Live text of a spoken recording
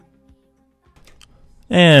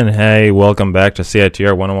And hey, welcome back to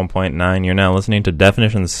CITR 101.9. You're now listening to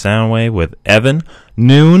Definition Soundwave with Evan.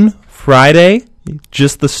 Noon, Friday,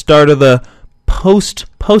 just the start of the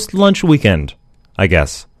post-lunch weekend, I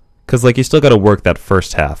guess. Because, you still got to work that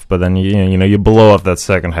first half, but then, you blow up that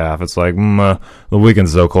second half. It's like, the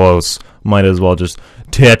weekend's so close. Might as well just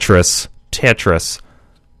Tetris.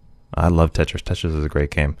 I love Tetris. Tetris is a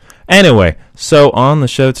great game. Anyway, so on the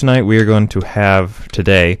show tonight, we are going to have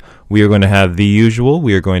the usual.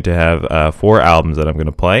 We are going to have 4 albums that I'm going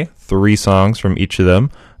to play, 3 songs from each of them,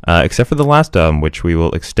 except for the last album, which we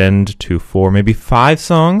will extend to 4, maybe 5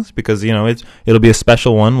 songs, because, it'll be a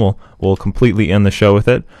special one. We'll completely end the show with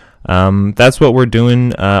it. That's what we're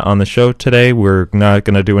doing on the show today. We're not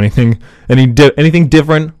going to do anything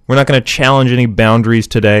different. We're not going to challenge any boundaries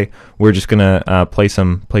today. We're just going to play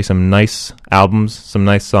some nice albums, some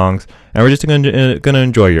nice songs, and we're just going to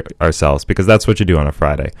enjoy ourselves, because that's what you do on a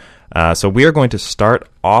Friday. So we are going to start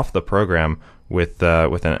off the program with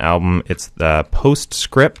an album. It's the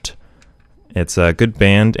Postscript. It's a good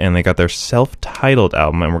band, and they got their self-titled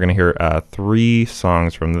album, and we're going to hear 3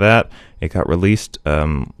 songs from that. It got released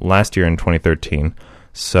last year in 2013,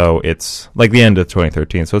 so it's like the end of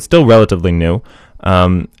 2013, so it's still relatively new,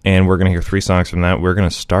 and we're going to hear 3 songs from that. We're going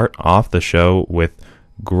to start off the show with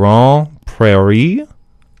Grande Prairie.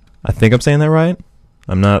 I think I'm saying that right.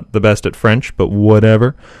 I'm not the best at French, but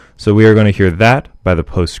whatever. So we are going to hear that by the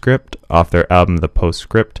Postscript off their album, The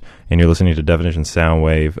Postscript, and you're listening to Definition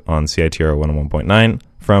Soundwave on CITR 101.9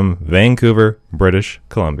 from Vancouver, British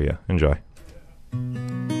Columbia. Enjoy.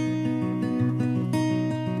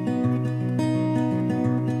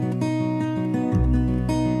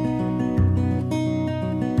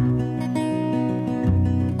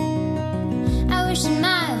 I wish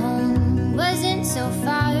my home wasn't so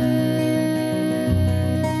far,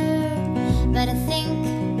 but I think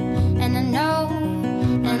and I know,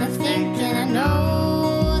 and I think and I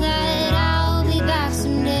know that I'll be back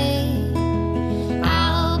someday.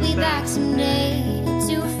 I'll be back someday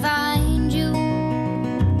to find you.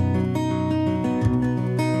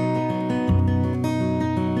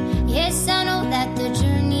 Yes, I know that the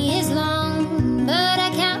journey is long, but I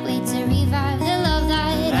can't wait to revive the love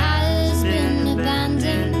that has been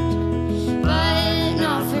abandoned, but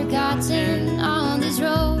not forgotten on these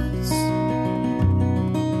roads.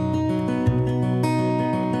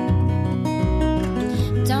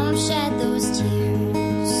 Don't shed those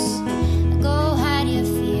tears, go hide your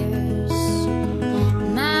fears.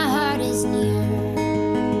 My heart is near,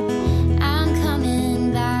 I'm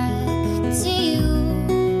coming back to you.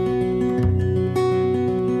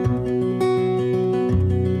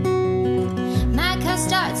 My car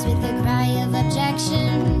starts with a cry of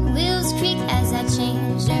objection, wheels creak as I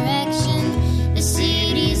change direction. The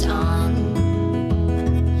city's on,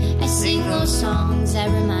 I sing those songs that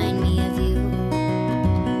remind me of you.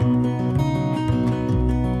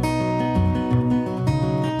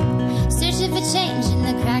 Change in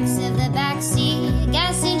the cracks of the backseat.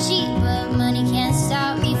 Gas ain't cheap, but money can't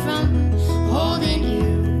stop me from holding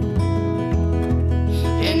you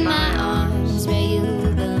in my arms where you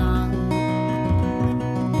belong.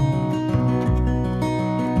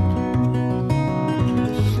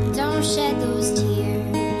 Don't shed those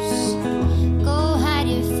tears, go hide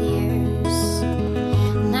your fears.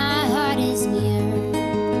 My heart is near,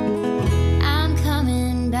 I'm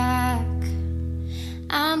coming back,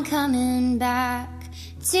 I'm coming back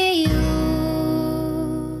to you.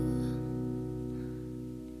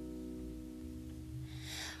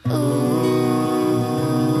 Ooh.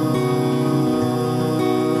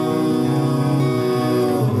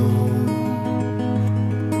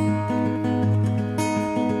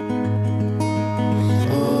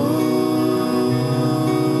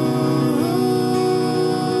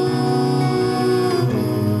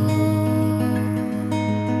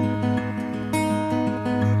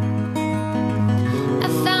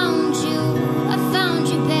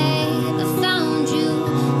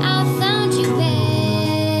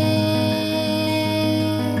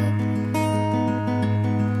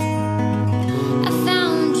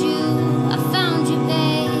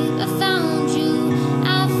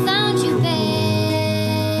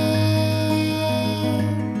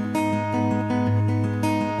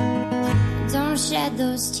 Shed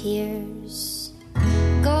those tears,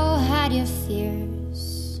 go hide your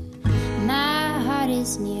fears. My heart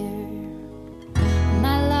is near,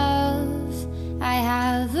 my love, I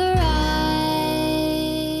have arrived.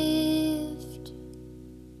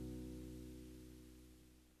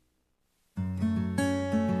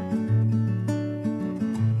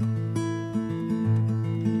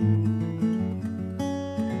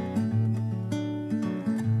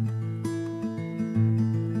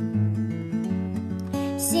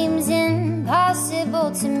 seems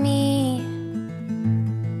impossible to me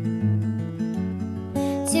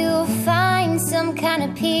to find some kind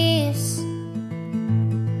of peace.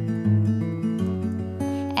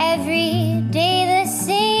 Every day the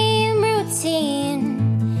same routine.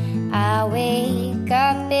 I wake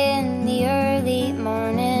up in the early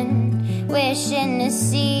morning, wishing to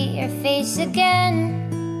see your face again.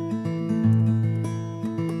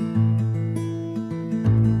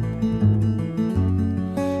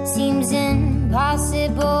 Seems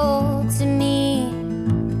impossible to me.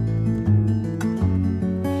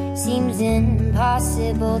 Seems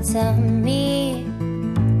impossible to me.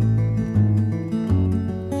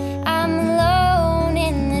 I'm alone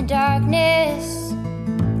in the darkness,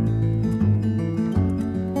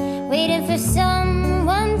 waiting for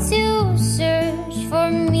someone to search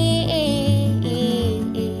for me,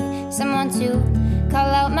 someone to call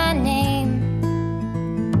out my name.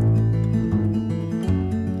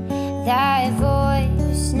 That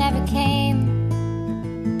voice never came.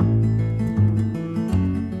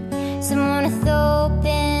 Someone with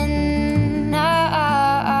open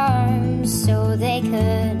arms so they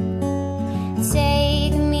could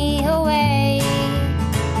take me away.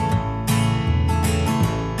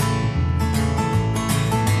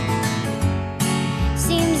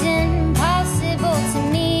 Seems impossible to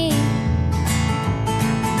me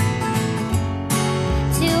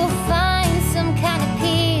to find some kind of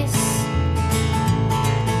peace.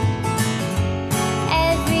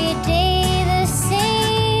 Every day the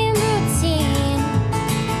same routine.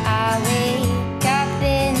 I wake up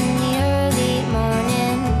in the early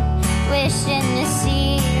morning, wishing to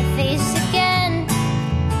see your face again.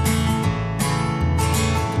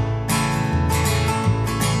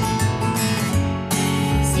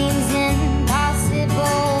 Seems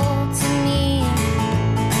impossible to me.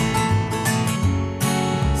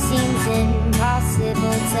 Seems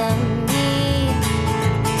impossible to me.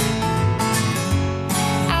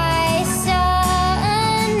 I saw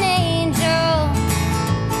an angel.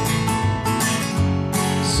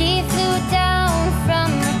 She flew down from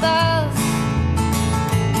above.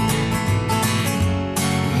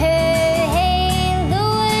 Her halo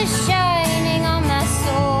was shining on my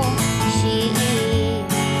soul. She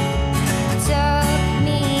took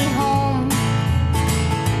me home.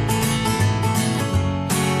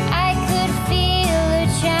 I could feel her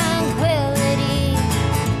tranquility.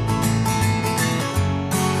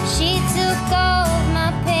 She took all of my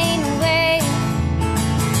pain away.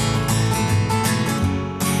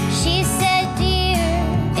 She said, dear,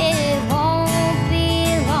 it won't be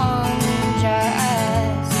long.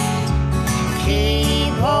 Just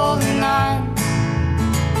keep holding on.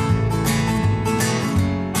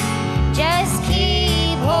 Just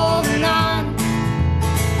keep holding on.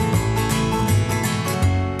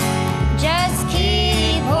 Just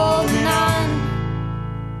keep holding on.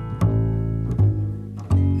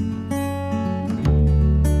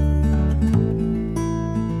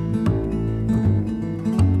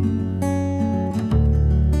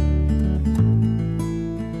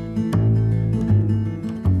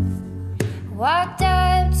 Walked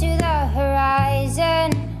up to the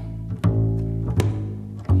horizon,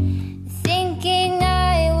 thinking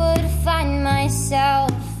I would find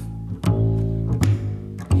myself.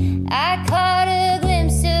 I caught a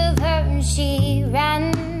glimpse of her and she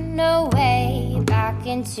ran away back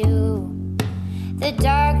into the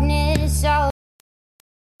darkness all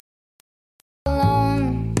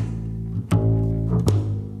alone.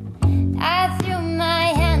 I threw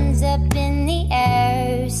my hands up in the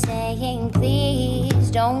air, saying,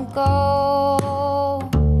 please don't go.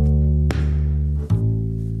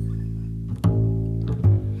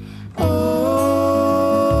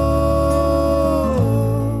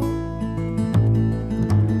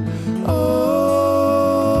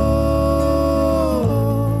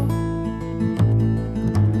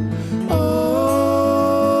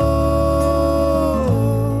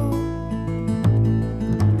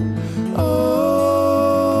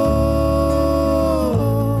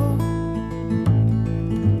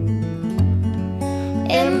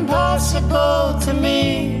 Impossible to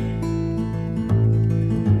me.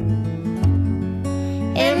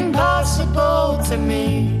 Impossible to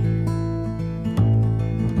me.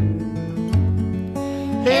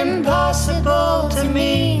 Impossible to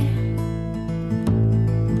me.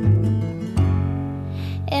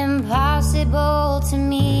 Impossible to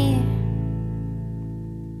me.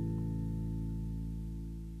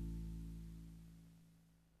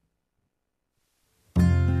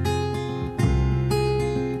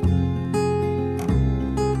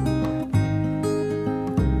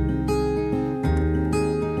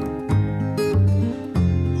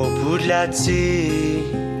 Au bout de la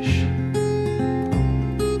tire,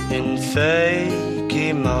 feuilles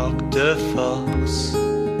qui manquent de force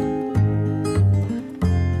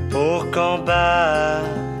pour combattre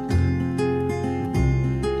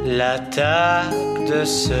l'attaque de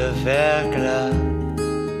ce verglas.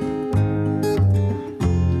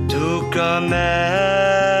 Tout comme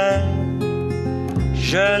elle,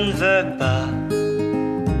 je ne veux pas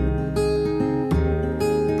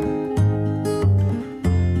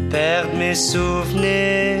perdre mes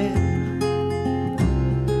souvenirs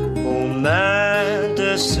aux mains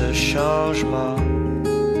de ce changement.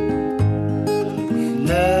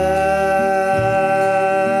 Ne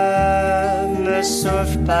me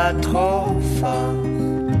souffle pas trop fort.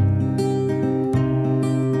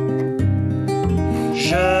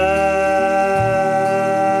 Je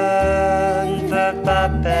ne veux pas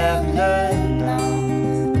perdre le nord.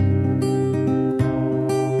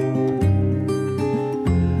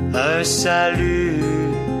 Un salut,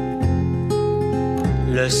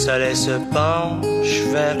 le soleil se penche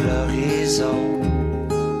vers l'horizon.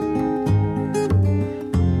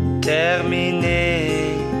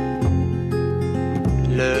 Terminé,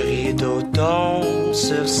 le rideau tombe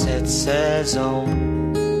sur cette saison.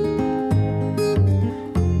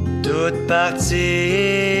 Toute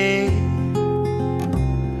partie,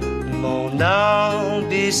 mon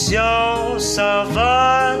ambition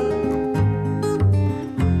s'envole.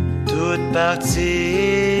 Toute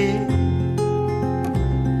partie,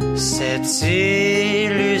 cette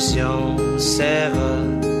illusion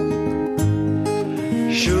s'érode.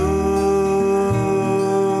 J'ouvre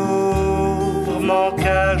mon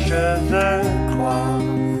cœur, je veux croire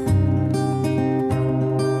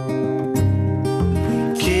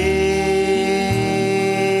qu'il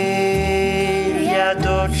y a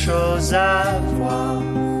d'autres choses à voir.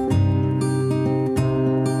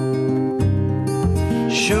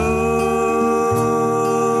 J'ouvre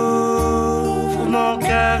mon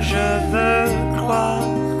cœur, je veux croire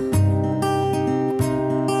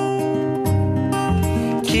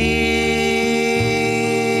qu'il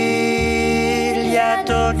y a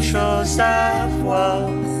d'autres choses à voir.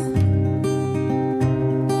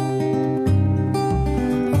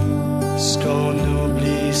 Ce qu'on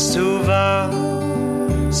oublie souvent,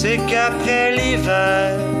 c'est qu'après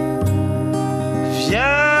l'hiver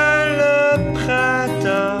vient le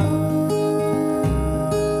printemps.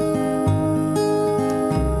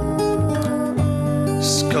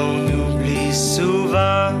 Ce qu'on oublie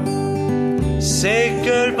souvent, c'est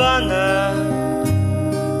que le bonheur,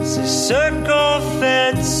 c'est ce qu'on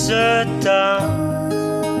fait de ce temps.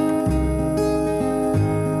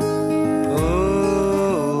 Oh.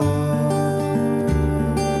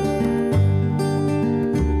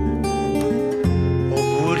 Au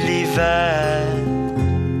bout de l'hiver,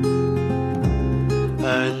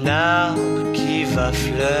 un arbre qui va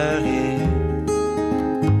fleurir.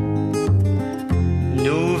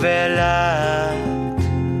 Nouvel acte,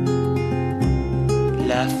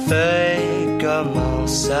 la feuille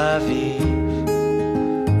commence à vivre.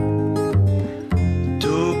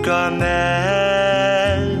 Tout comme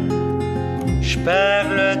elle, je perds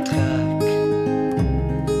le trac.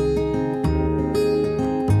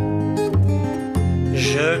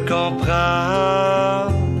 Je comprends,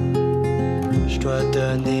 je dois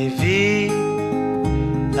donner vie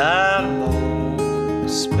à mon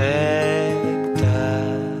spectacle.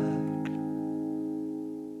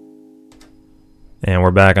 And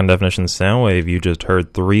we're back on Definition Soundwave. You just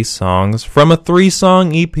heard 3 songs from a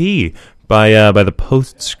 3-song EP by the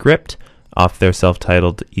Postscript off their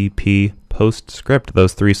self-titled EP Postscript.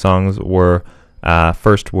 Those 3 songs were,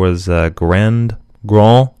 first was Grande,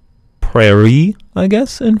 Prairie, I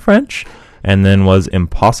guess, in French, and then was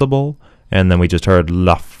Impossible, and then we just heard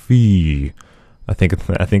La Fille. I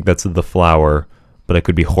think that's the flower, but I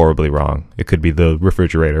could be horribly wrong. It could be the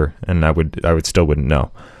refrigerator, and I would still wouldn't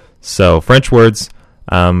know. So French words,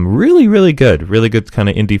 really, really good kind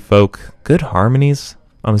of indie folk, good harmonies.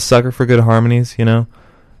 I'm a sucker for good harmonies, you know.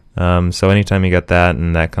 So anytime you get that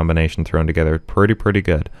and that combination thrown together, pretty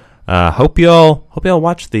good. Hope y'all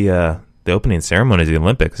watched the opening ceremony of the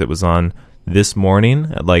Olympics. It was on this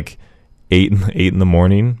morning at like 8 in the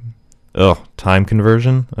morning. Ugh, time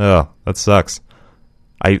conversion. Ugh, that sucks.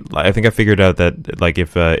 I think I figured out that like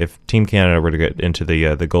if Team Canada were to get into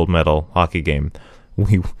the gold medal hockey game,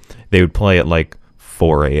 they would play at like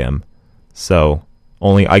 4 a.m. So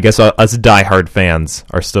only, I guess, us diehard fans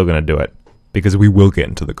are still going to do it because we will get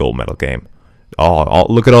into the gold medal game.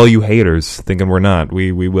 Look at all you haters thinking we're not.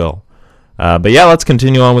 We will. But yeah, let's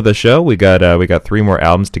continue on with the show. We got 3 more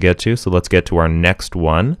albums to get to, so let's get to our next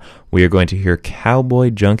one. We are going to hear Cowboy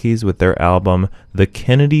Junkies with their album The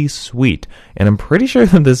Kennedy Suite. And I'm pretty sure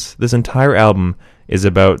that this entire album is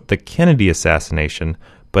about the Kennedy assassination,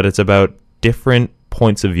 but it's about different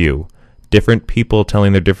points of view, different people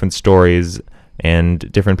telling their different stories,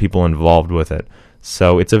 and different people involved with it.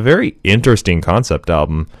 So it's a very interesting concept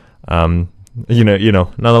album. You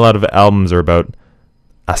know, not a lot of albums are about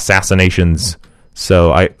assassinations.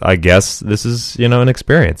 So I guess this is, an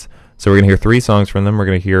experience. So we're going to hear 3 songs from them. We're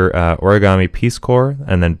going to hear Origami Peace Corps,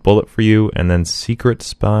 and then Bullet for You, and then Secret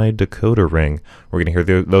Spy Decoder Ring. We're going to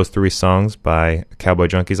hear those 3 songs by Cowboy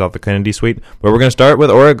Junkies off the Kennedy Suite. But we're going to start with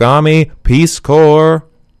Origami Peace Corps.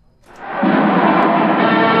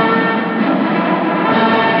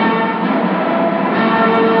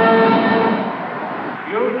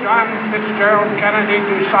 Fitzgerald Kennedy,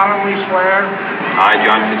 do solemnly swear. I,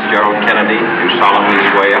 John Fitzgerald Kennedy, do solemnly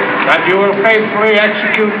swear. That you will faithfully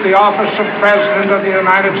execute the office of President of the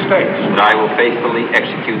United States. That I will faithfully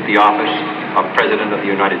execute the office of President of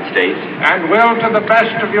the United States. And will, to the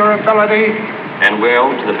best of your ability. And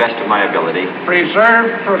will, to the best of my ability.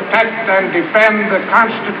 Preserve, protect, and defend the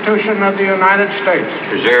Constitution of the United States.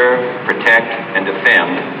 Preserve, protect, and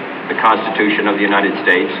defend the Constitution of the United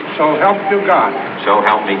States. So help you God. So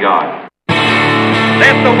help me God.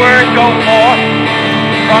 Let the word go forth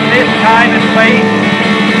from this time and place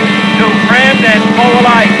to friend and foe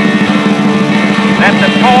alike that the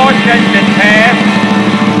torch has been passed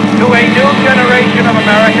to a new generation of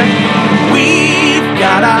Americans. We've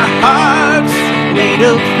got our hearts made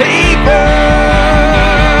of paper.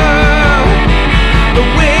 The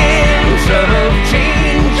winds of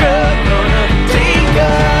change are gonna take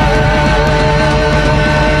us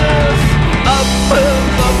up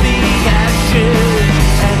above the ashes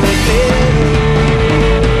and the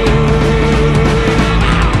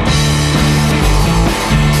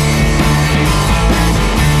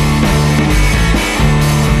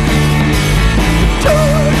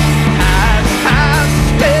torch has been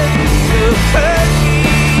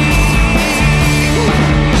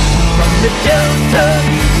from the delta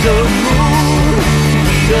to the moon,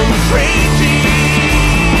 freedom's raging.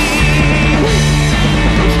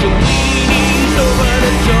 Push the weenies over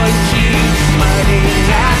the joint cheese, smiling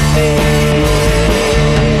at them.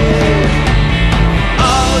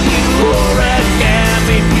 All you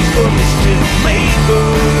origami peaceful mischief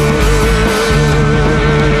makers.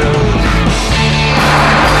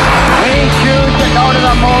 We choose to go to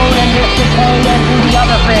the moon in this decade and do the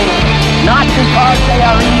other thing, not because they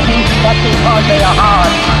are easy, but because they are hard.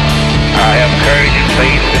 I have courage and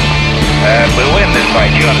faith, and we'll win this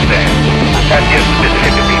fight, you understand? That's just the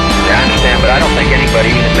Mississippi people. I understand, but I don't think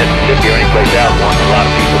anybody, even in Mississippi or anyplace else, wants a lot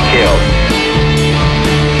of people killed.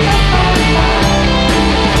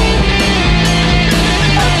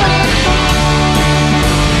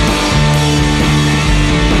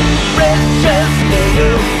 Register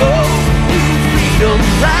your vote, you freedom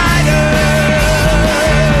riders.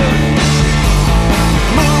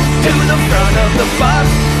 Move to the front of the bus,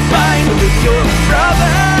 bind with your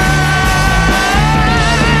brother.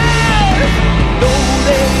 Though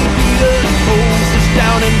they beat us, hose us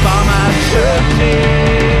down and bomb our churches.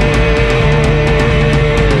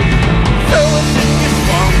 Throw us in your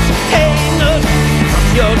swamps, hang us from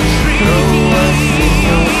your trees. Throw us in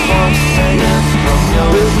your swamps, hang us from your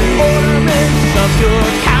trees. Ornaments of your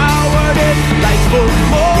cowardice, like for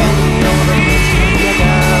more.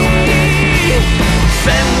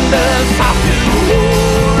 Send us off to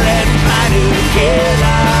war and try to kill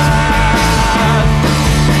us.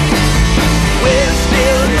 We're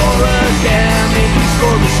still origami,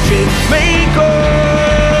 score mischief makers.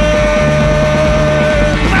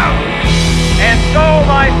 And so,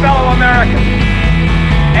 my fellow Americans,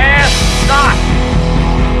 ask not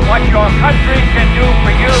what your country can do for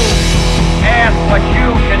you, ask what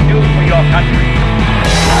you can do for your country.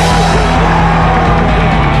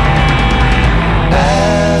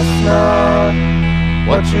 Ask not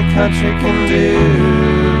what your country can do.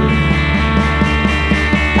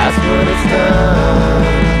 Ask what it's done.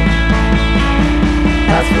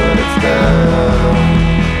 Ask what it's done.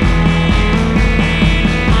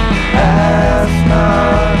 Ask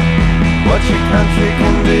not what your country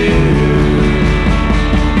can do.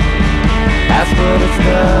 Ask what it's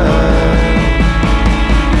done.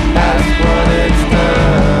 Ask what it's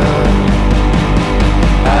done.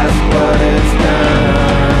 Ask what it's done.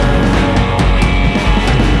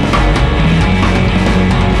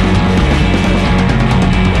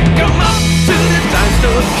 Come up to the dime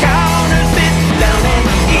store counter, sit down and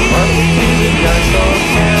eat.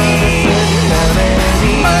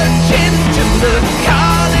 Merchants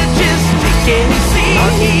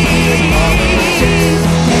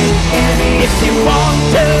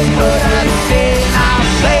just heard us say our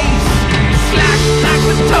place. Slack like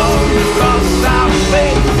the tongue across our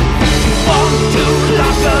face. You want to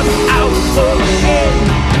lock us out again.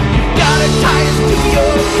 You gotta tie us to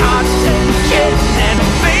your constant chin and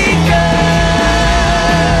fingers.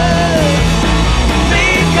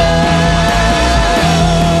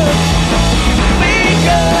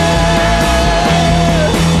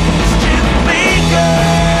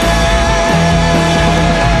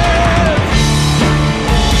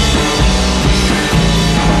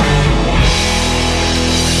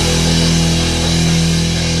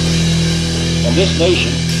 And this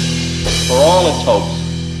nation, for all its hopes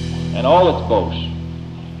and all its boasts,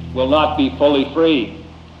 will not be fully free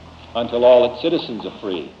until all its citizens are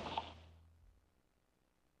free.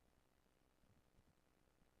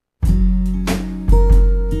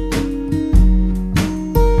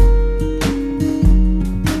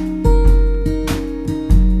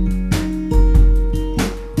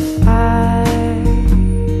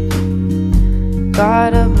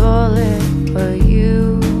 Got a bullet for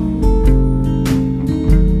you.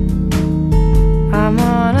 I'm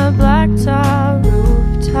on a blacktop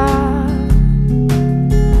rooftop.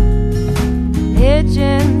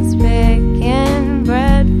 Pigeons picking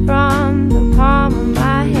bread from the palm of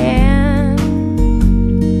my hand.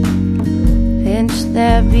 Pinch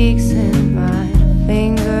their beaks in my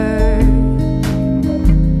fingers.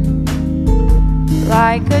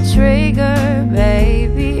 Like a trigger,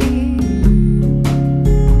 baby.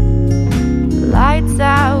 Lights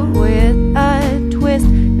out with a twist,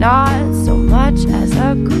 not so much as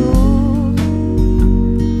a cool.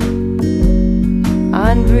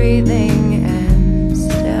 Unbreathing and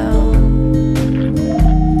still.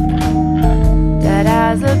 Dead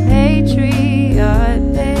as a patriot,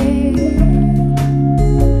 babe.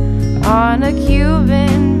 On a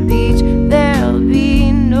Cuban beach, there'll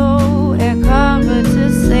be no air cover to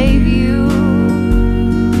save you.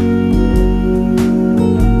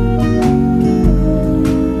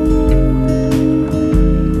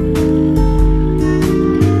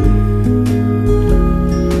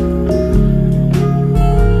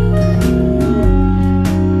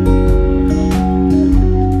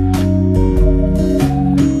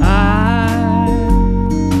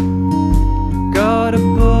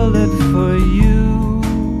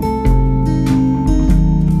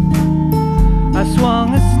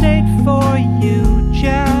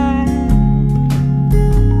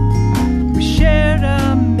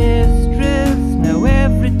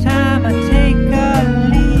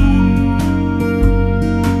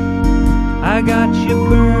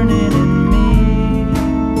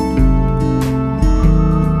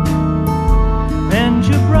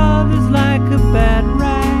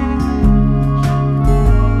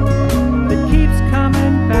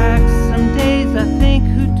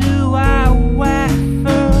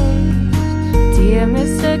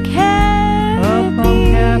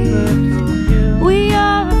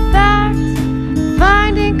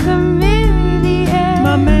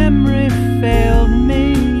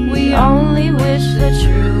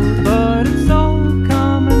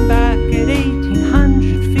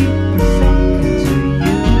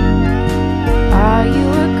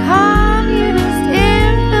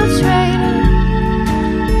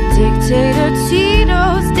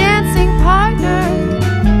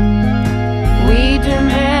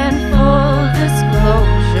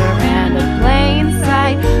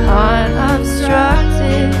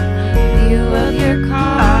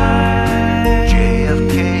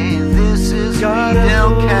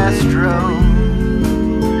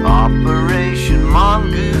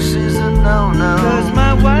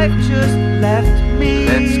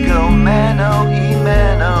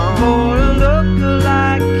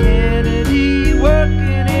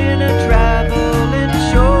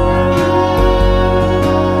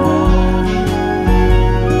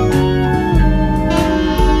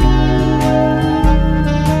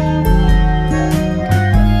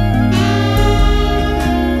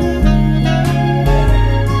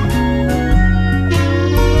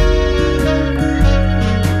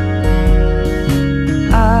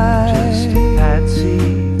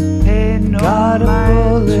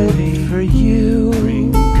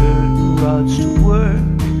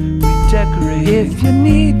 If you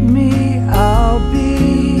need me, I'll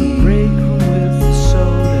be break room with the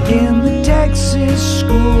soda in the Texas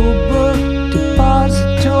school book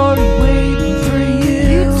depository waiting for you.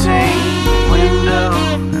 You take the window,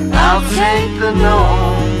 and I'll take the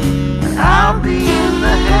norm, and I'll be in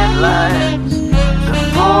the headlines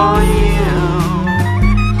before you.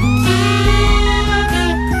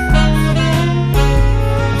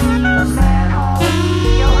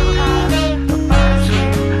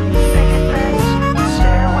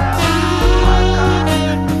 Stairway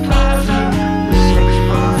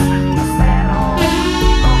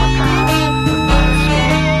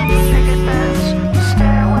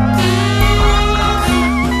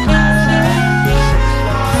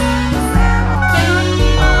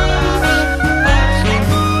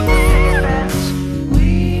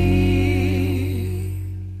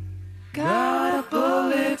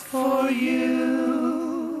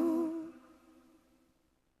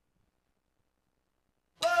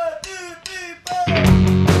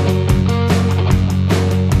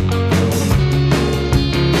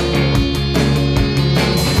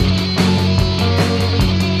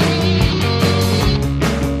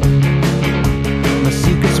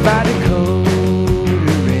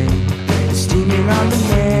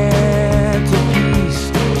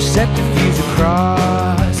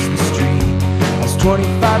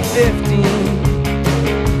 25:15.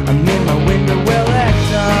 I'm in my window well at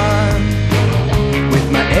dawn, with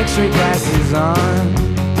my x-ray glasses on,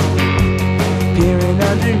 peering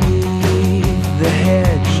underneath the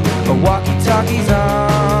hedge, a walkie-talkie's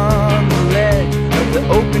on the ledge of the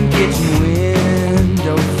open kitchen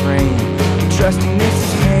window frame, trusting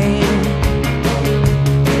Mrs. Payne.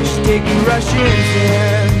 She's taking Russians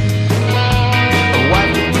in, a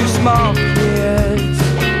wife with 2 small kids,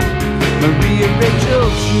 Maria, Rachel,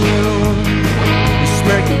 June, is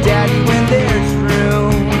smirking daddy when there's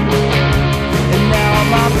room. And now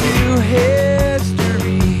I'm off to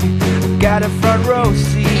history, I've got a front row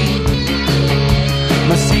seat,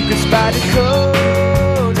 my secret spy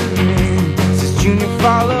Decoder ring says, Junior,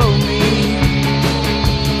 follow me.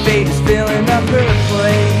 Fate is filling up her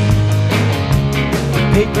plate, the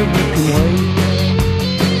paper you can wait.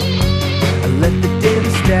 I let the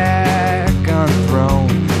daily stack unthrown,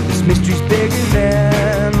 this mystery's bigger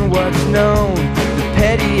than what's known. The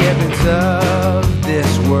petty evidence of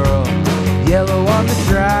this world, yellow on the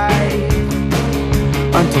drive,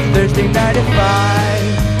 until Thursday night at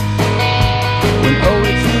 5, when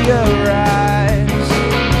OHV arrives.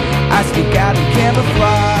 I sneak out in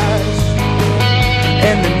camouflage,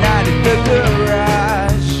 and the night at the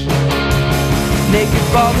garage, naked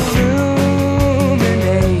ball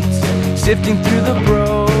illuminates, sifting through the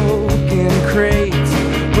broken crates.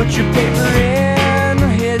 Put your paper in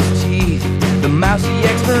his teeth, the mousy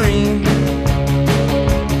ex-marine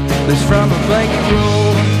lives from a blanket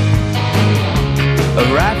roll, a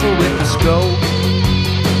rifle with a scope.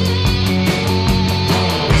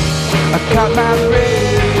 I caught my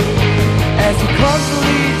breath as he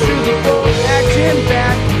clumsily drew the bolt action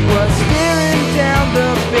back. He was staring down the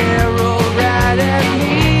barrel right at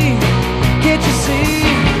me. Can't you see?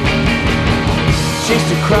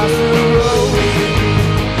 Chased across the road,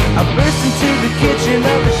 I burst into the kitchen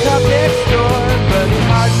of the cop next door, but he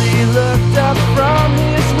hardly looked up from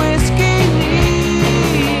his whiskey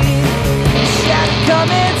lead. Shot,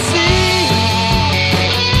 come and see.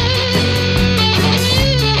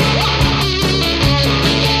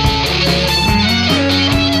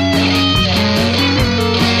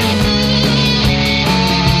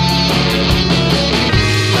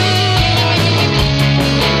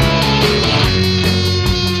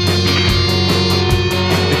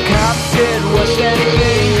 What's that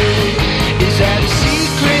again? Is that a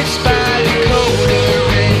secret spy Decoder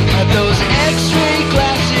ring? Are those x-ray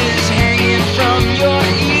glasses hanging from your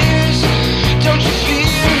ears? Don't you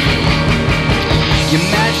fear? Your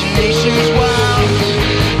imagination's wild.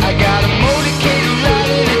 I got a motorcade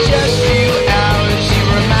ride in just a few hours. You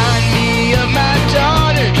remind me of my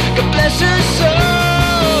daughter, God bless her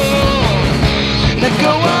soul. Now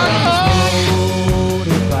go on home.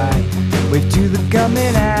 Wave to the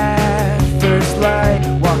gunman first light,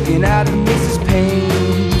 walking out of Mrs.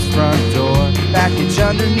 Payne's front door, package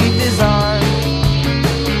underneath his arm.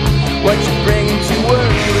 What you bringing to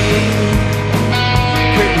work with?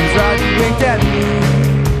 Curtains already winked at me,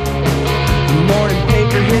 the morning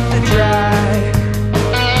paper hit the drive,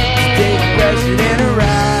 today the president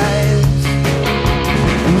arrives,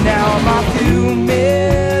 and now I'm off to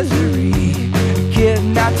misery, kid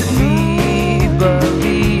not to be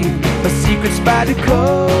believe, a secret spy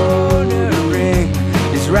Decoder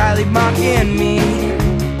is Riley mocking me.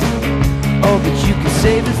 Oh, but you can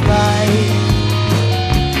save his life.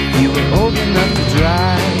 You were old enough to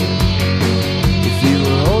drive. If you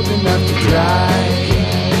were old enough to drive.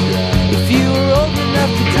 If you were old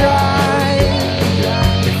enough to drive.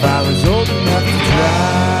 If I was old enough to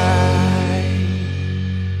drive.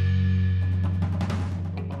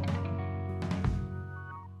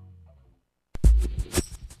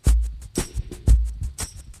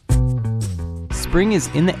 Spring is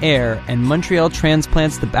in the air, and Montreal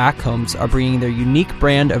Transplants the Backhomes are bringing their unique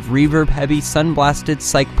brand of reverb-heavy, sun-blasted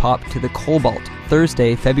psych pop to the Cobalt,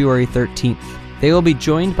 Thursday, February 13th. They will be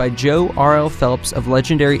joined by Joe R.L. Phelps of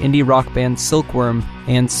legendary indie rock band Silkworm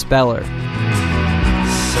and Speller.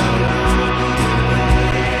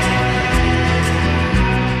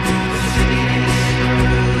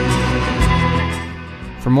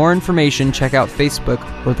 For more information, check out Facebook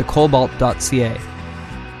or thecobalt.ca.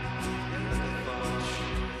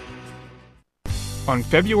 On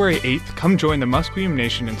February 8th, come join the Musqueam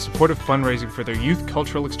Nation in support of fundraising for their youth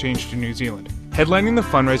cultural exchange to New Zealand. Headlining the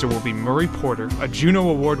fundraiser will be Murray Porter, a Juno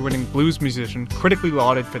Award-winning blues musician critically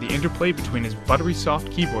lauded for the interplay between his buttery soft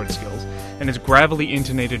keyboard skills and his gravelly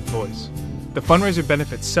intonated voice. The fundraiser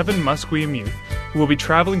benefits 7 Musqueam youth who will be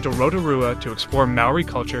traveling to Rotorua to explore Maori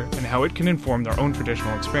culture and how it can inform their own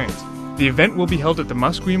traditional experience. The event will be held at the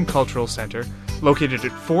Musqueam Cultural Centre located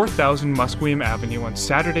at 4000 Musqueam Avenue on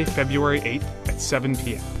Saturday, February 8th at 7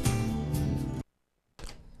 p.m.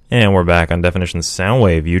 And we're back on Definition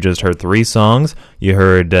Soundwave. You just heard 3 songs. You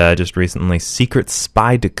heard just recently Secret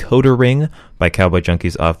Spy Decoder Ring by Cowboy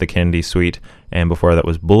Junkies off the Kennedy Suite. And before that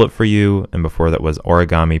was Bullet for You. And before that was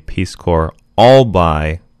Origami Peace Corps, all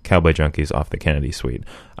by Cowboy Junkies off the Kennedy Suite.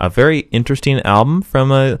 A very interesting album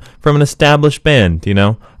from an established band, you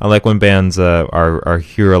know? I like when bands are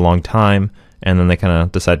here a long time and then they kind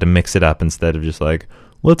of decide to mix it up instead of just like,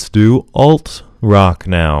 let's do alt rock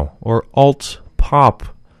now or alt pop.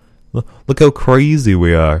 Look how crazy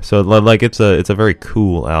we are. So like it's a very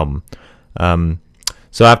cool album.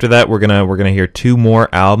 So after that we're gonna hear 2 more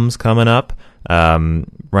albums coming up.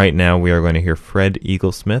 Right now we are going to hear Fred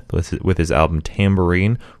Eaglesmith with his album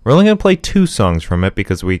Tambourine. We're only going to play 2 songs from it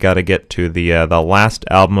because we got to get to the last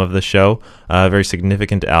album of the show, a very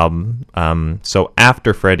significant album. So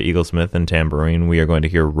after Fred Eaglesmith and Tambourine, we are going to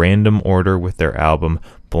hear Random Order with their album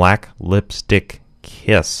Black Lipstick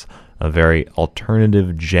Kiss, a very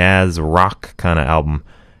alternative jazz rock kind of album.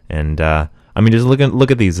 And I mean, just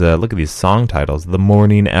look at these song titles: The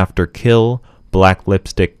Morning After Kill, Black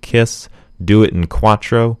Lipstick Kiss, Do It in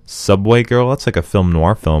Quattro, Subway Girl. That's like a film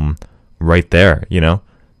noir film right there, you know?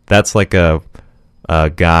 That's like a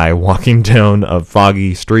guy walking down a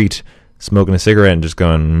foggy street, smoking a cigarette and just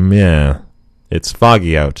going, meh, it's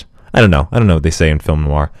foggy out. I don't know what they say in film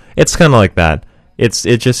noir. It's kind of like that. It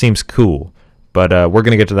just seems cool. But we're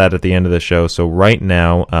going to get to that at the end of the show. So right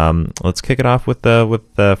now, let's kick it off with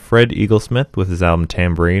Fred Eaglesmith with his album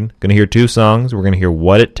Tambourine. Going to hear 2 songs. We're going to hear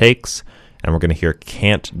What It Takes, and we're going to hear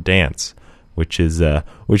Can't Dance, which is the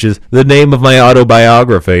name of my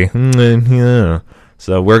autobiography. Yeah.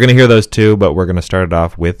 So we're going to hear those 2, but we're going to start it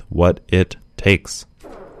off with What It Takes.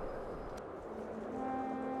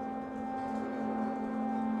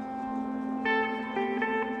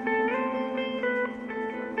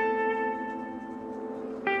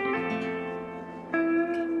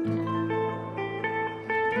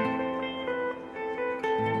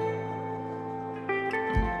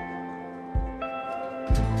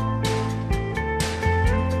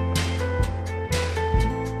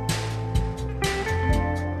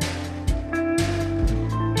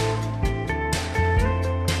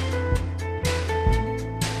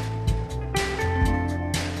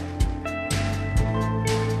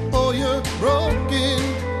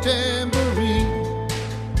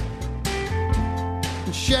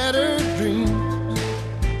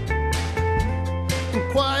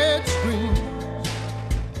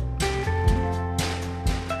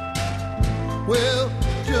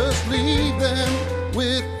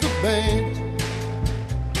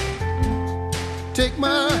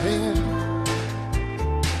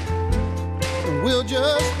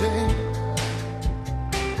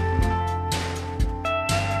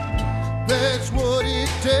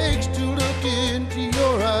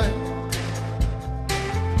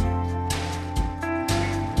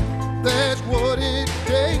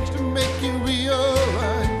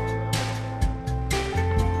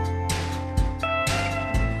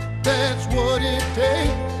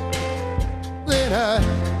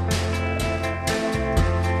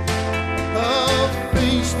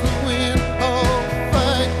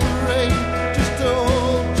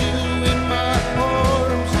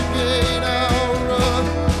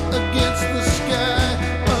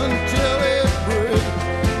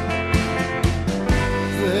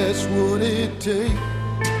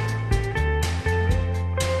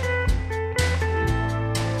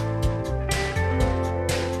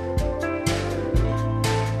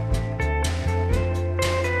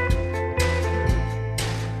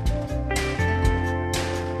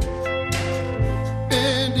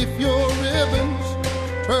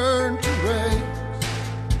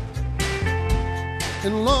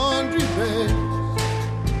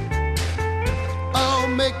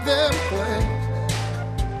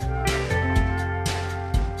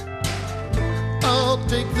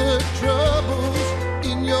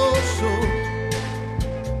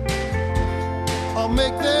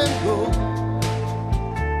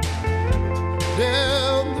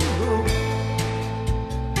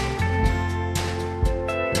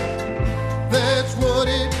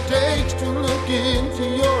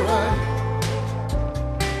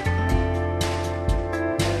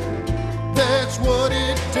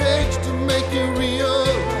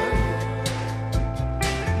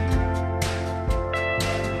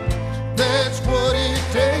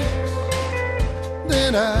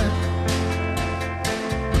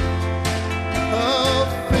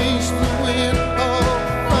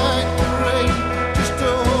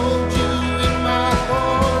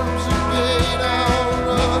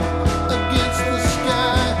 Against the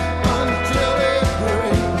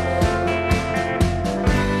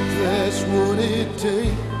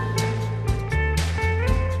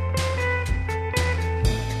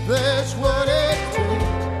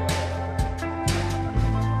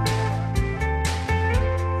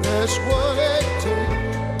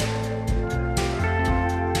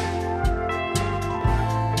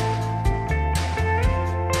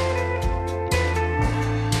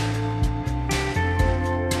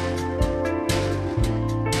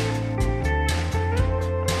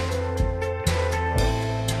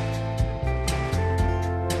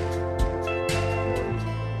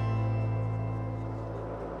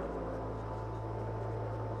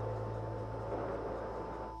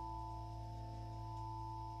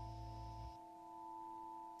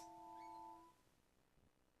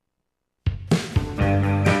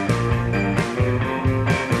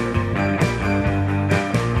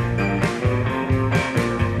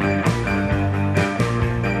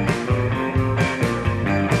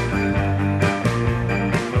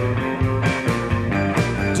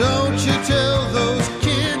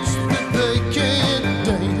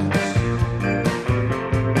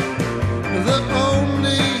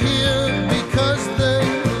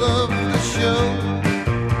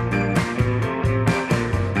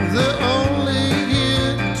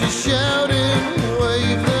shout and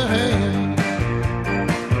wave the hand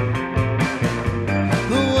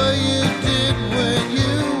the way you did when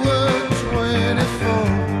you were 24.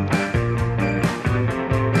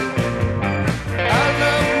 I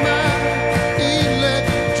love my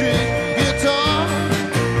electric guitar.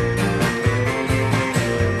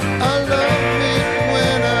 I love it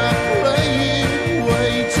when I play it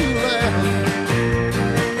way too loud.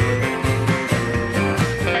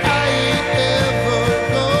 I ain't ever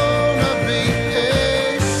gonna be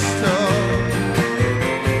a star,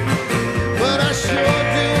 but I sure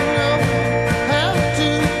do know how to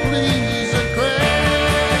please a crowd.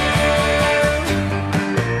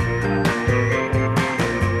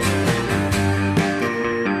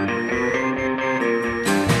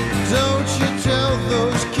 Don't you tell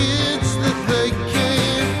those kids that they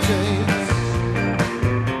can't dance.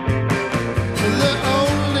 They're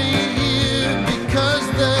only here because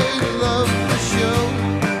they love the show.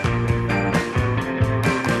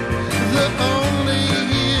 They're only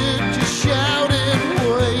here to shout and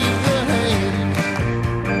wave their hands.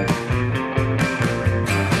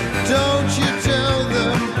 Don't you tell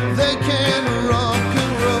them they can rock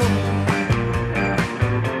and roll.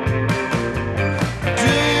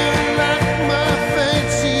 Do you like my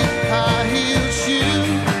fancy high heel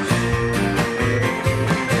shoes?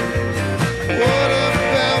 What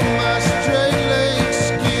about my straight leg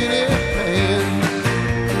skinny pants?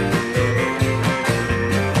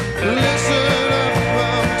 Listen up,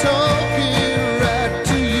 I'm talking right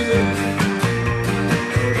to you.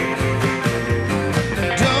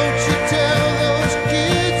 Don't you tell those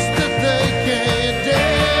kids that they can't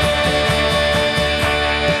dance.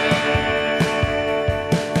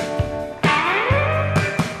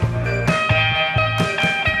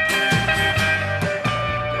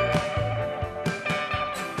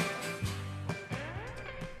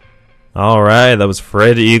 All right, that was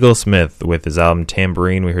Fred Eaglesmith with his album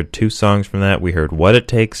Tambourine. We heard two songs from that. We heard What It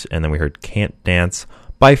Takes, and then we heard Can't Dance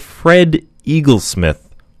by Fred Eaglesmith.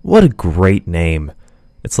 What a great name.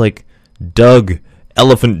 It's like Doug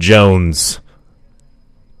Elephant Jones,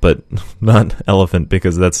 but not elephant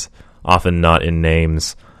because that's often not in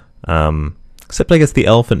names. Except I guess the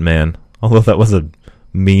Elephant Man, although that was a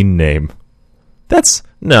mean name. Let's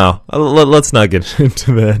not get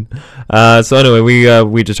into that. So anyway,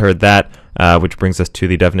 we just heard that, which brings us to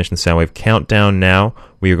the Definition Soundwave countdown. Now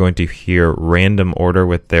we are going to hear Random Order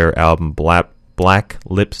with their album Black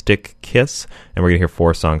Lipstick Kiss, and we're going to hear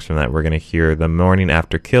four songs from that. We're going to hear The Morning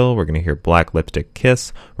After Kill, we're going to hear Black Lipstick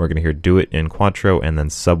Kiss, we're going to hear Do It in Quattro, and then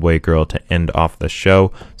Subway Girl to end off the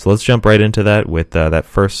show. So let's jump right into that with that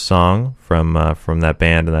first song from that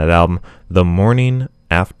band and that album, The Morning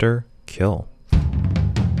After Kill.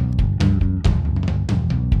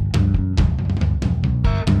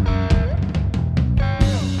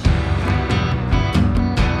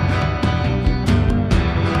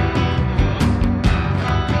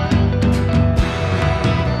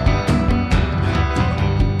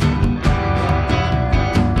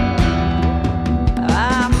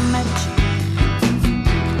 I met you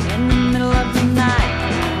in the middle of the night.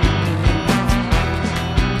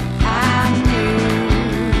 I knew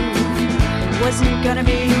it wasn't gonna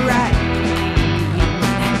be right,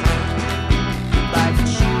 but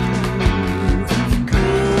you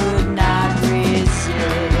could not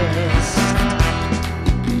resist.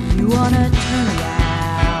 You wanna turn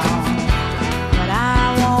around, but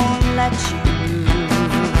I won't let you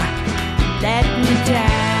let me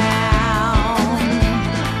down.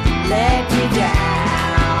 Let me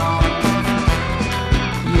down.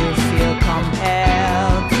 You feel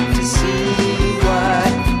compelled to see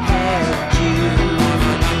what held you.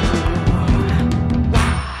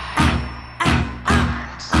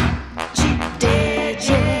 You did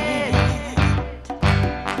it.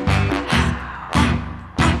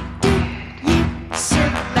 You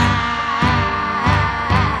survived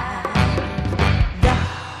the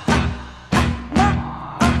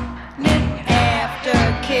morning after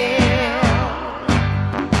kill.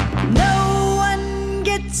 No one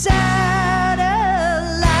gets out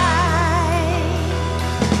alive.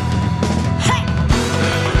 Hey!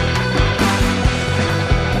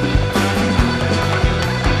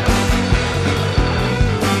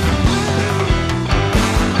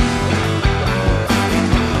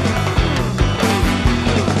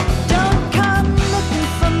 Don't come looking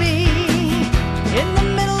for me in the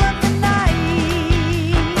middle of the night.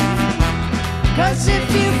 'Cause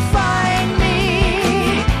if you find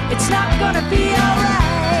me, it's not gonna be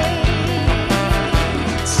alright.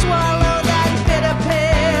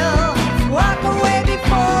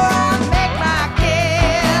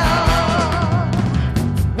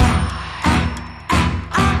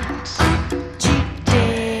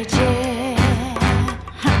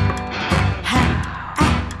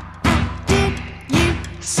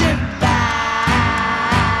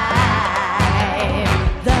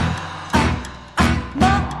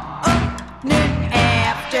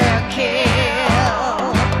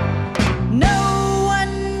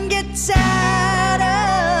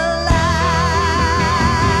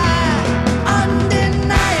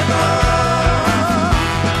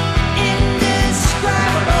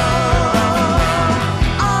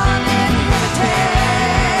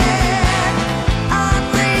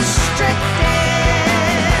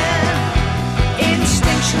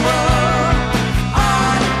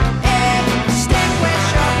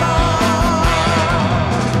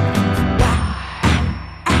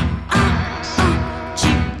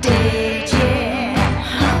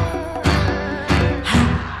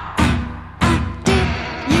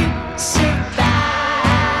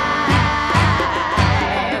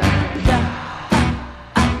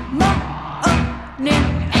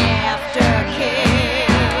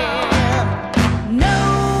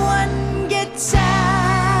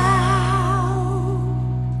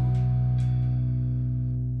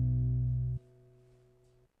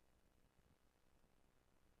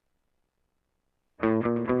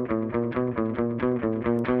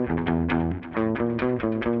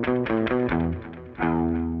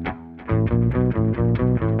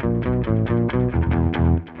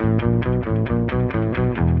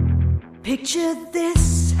 Picture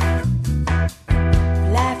this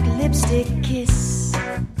black lipstick kiss,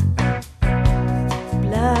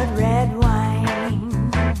 blood red wine,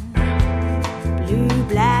 blue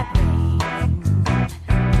black rain,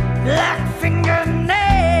 black fingernail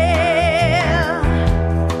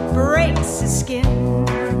breaks the skin,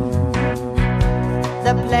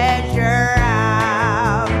 the pleasure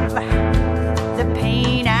of the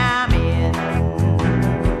pain I'm in.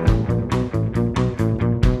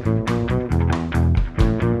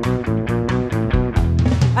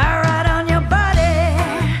 I write on your body,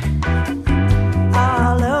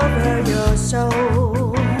 all over your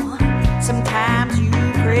soul. Sometimes you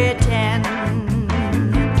pretend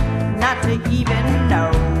not to even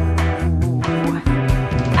know.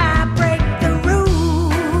 I break the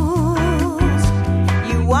rules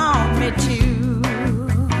you want me to.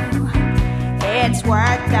 It's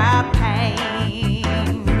worth the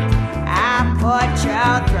pain I put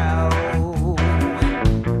you through.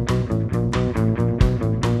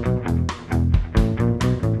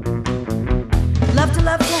 Love to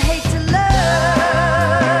love to hate to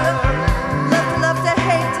love. Love to love to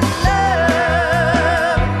hate to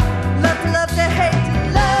love. Love to love to hate to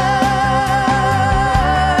love.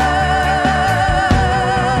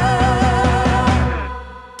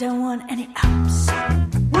 Don't want any ups. I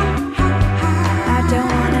don't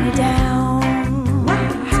want any downs.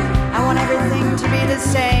 I want everything to be the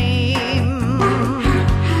same.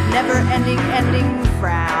 Never ending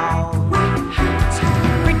frown.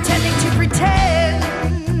 Pretending to pretend.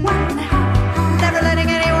 Never letting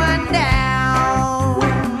anyone down.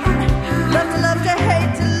 Love to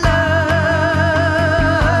hate to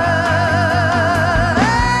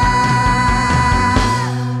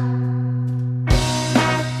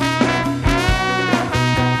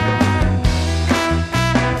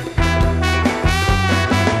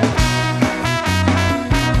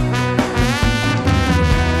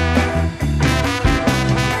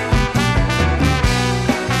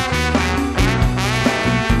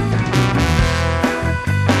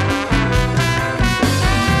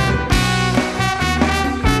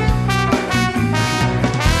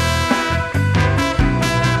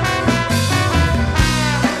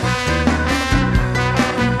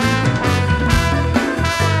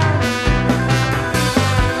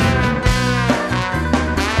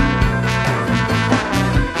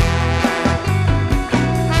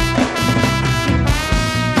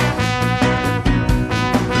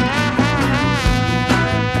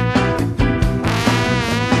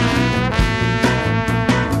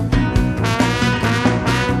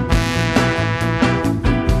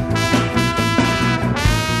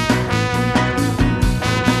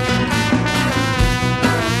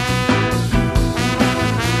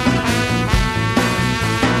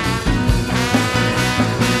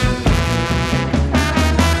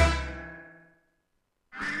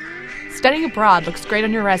Studying abroad looks great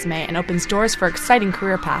on your resume and opens doors for exciting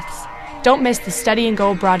career paths. Don't miss the Study and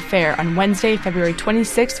Go Abroad Fair on Wednesday, February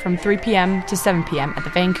 26th from 3 p.m. to 7 p.m. at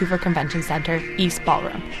the Vancouver Convention Centre, East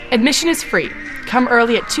Ballroom. Admission is free. Come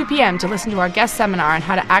early at 2 p.m. to listen to our guest seminar on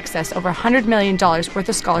how to access over $100 million worth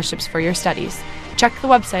of scholarships for your studies. Check the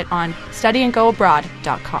website on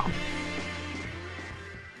studyandgoabroad.com.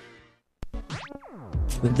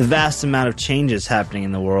 With the vast amount of changes happening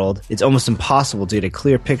in the world, it's almost impossible to get a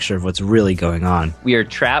clear picture of what's really going on. We are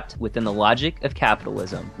trapped within the logic of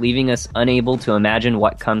capitalism, leaving us unable to imagine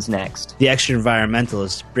what comes next. The Extra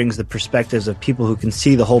Environmentalist brings the perspectives of people who can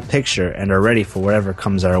see the whole picture and are ready for whatever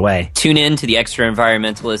comes our way. Tune in to the Extra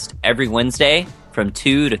Environmentalist every Wednesday from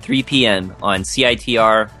 2 to 3 p.m. on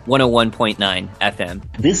CITR 101.9 FM.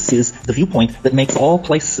 This is the viewpoint that makes all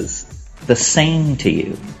places the same to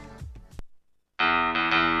you.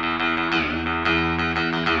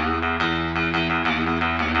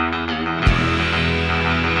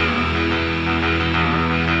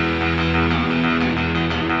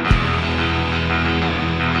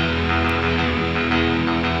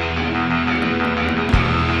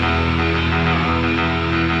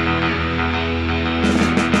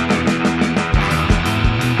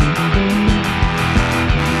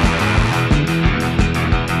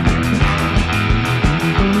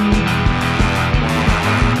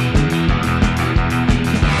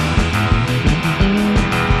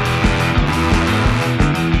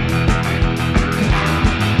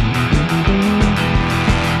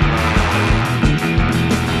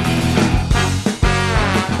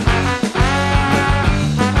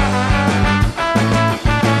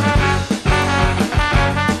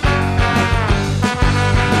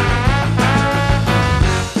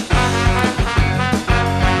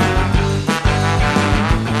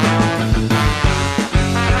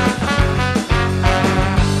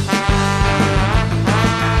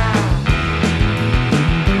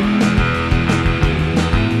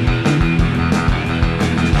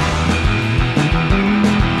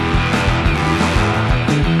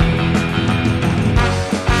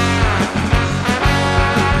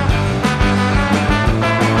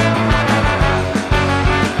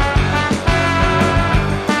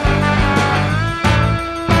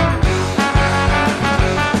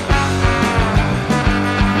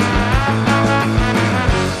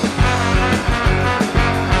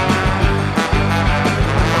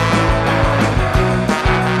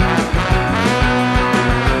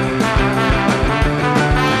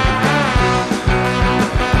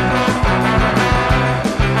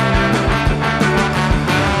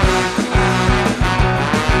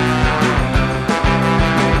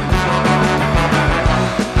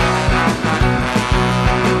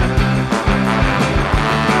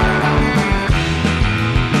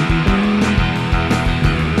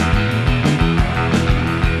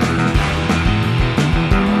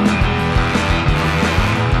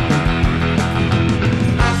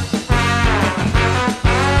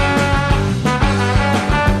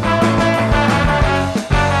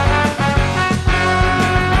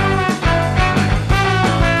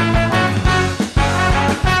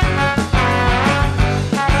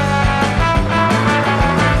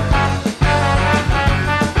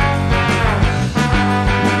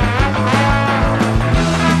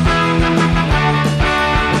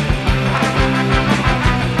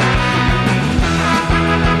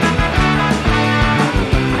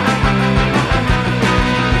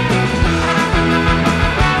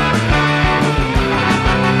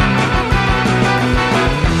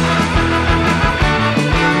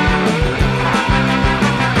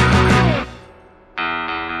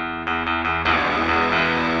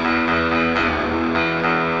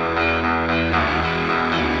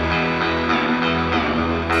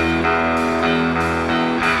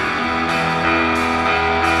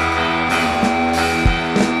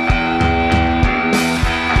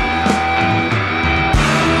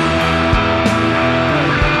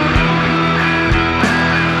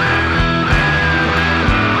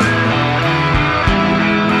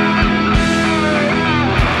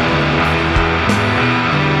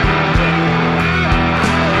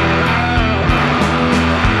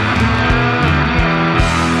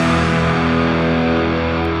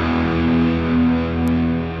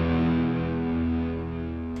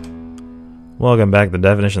 Welcome back to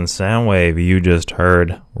Definition Soundwave. You just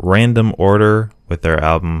heard Random Order with their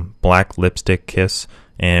album Black Lipstick Kiss,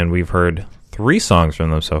 and we've heard 3 songs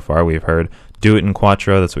from them so far. We've heard Do It in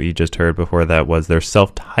Quattro, that's what you just heard. Before that was their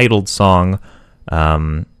self-titled song,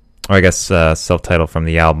 self-titled from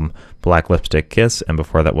the album Black Lipstick Kiss, and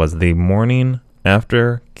before that was The Morning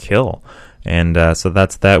After Kill. And so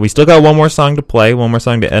that's that. We still got one more song to play, one more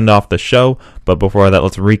song to end off the show, but before that,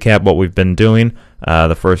 let's recap what we've been doing.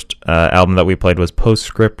 The first album that we played was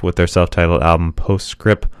Postscript with their self-titled album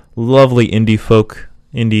Postscript. Lovely indie folk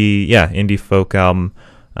album.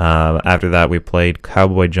 After that, we played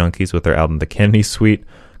Cowboy Junkies with their album The Kennedy Suite,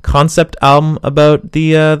 concept album about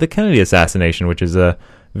the Kennedy assassination, which is a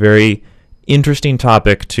very interesting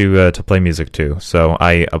topic to play music to. So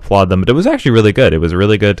I applaud them, but it was actually really good. It was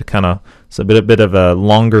really good to kind of a bit of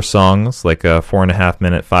longer songs, like 4.5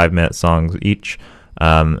 minute, 5 minute songs each.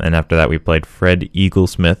 And after that, we played Fred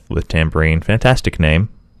Eaglesmith with Tambourine. Fantastic name.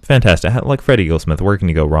 Fantastic. Like Fred Eaglesmith, where can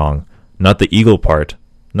you go wrong? Not the eagle part,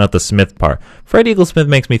 not the smith part. Fred Eaglesmith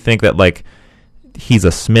makes me think that, like, he's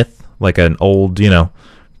a smith, like an old,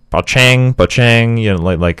 ba-chang,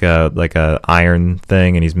 like a iron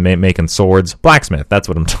thing, and he's making swords. Blacksmith, that's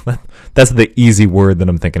what that's the easy word that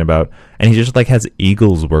I'm thinking about. And he just, like, has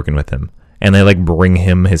eagles working with him. And they, like, bring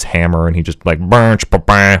him his hammer, and he just, like,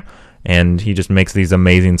 and he just makes these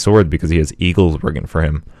amazing swords because he has eagles working for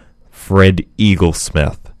him. Fred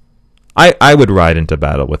Eaglesmith. I would ride into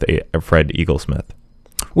battle with Fred Eaglesmith.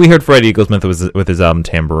 We heard Fred Eaglesmith with his album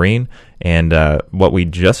Tambourine, and what we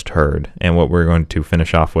just heard, and what we're going to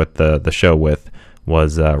finish off with the show with,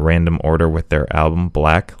 was Random Order with their album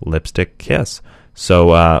Black Lipstick Kiss.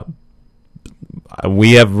 So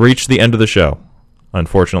we have reached the end of the show,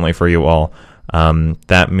 unfortunately for you all.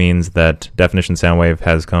 That means that Definition Soundwave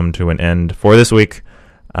has come to an end for this week.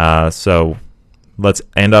 So let's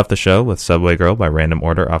end off the show with Subway Girl by Random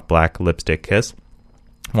Order off Black Lipstick Kiss.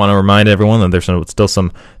 I want to remind everyone that there's still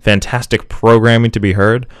some fantastic programming to be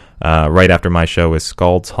heard. Right after my show is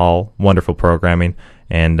Scald's Hall. Wonderful programming.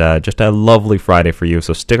 And just a lovely Friday for you.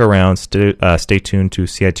 So stick around. Stay tuned to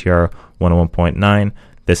CITR 101.9.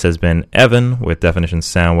 This has been Evan with Definition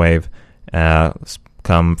Soundwave.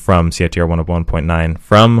 Come from CITR 101.9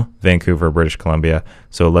 from Vancouver, British Columbia.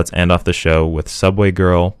 So let's end off the show with Subway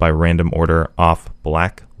Girl by Random Order off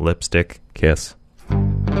Black Lipstick Kiss.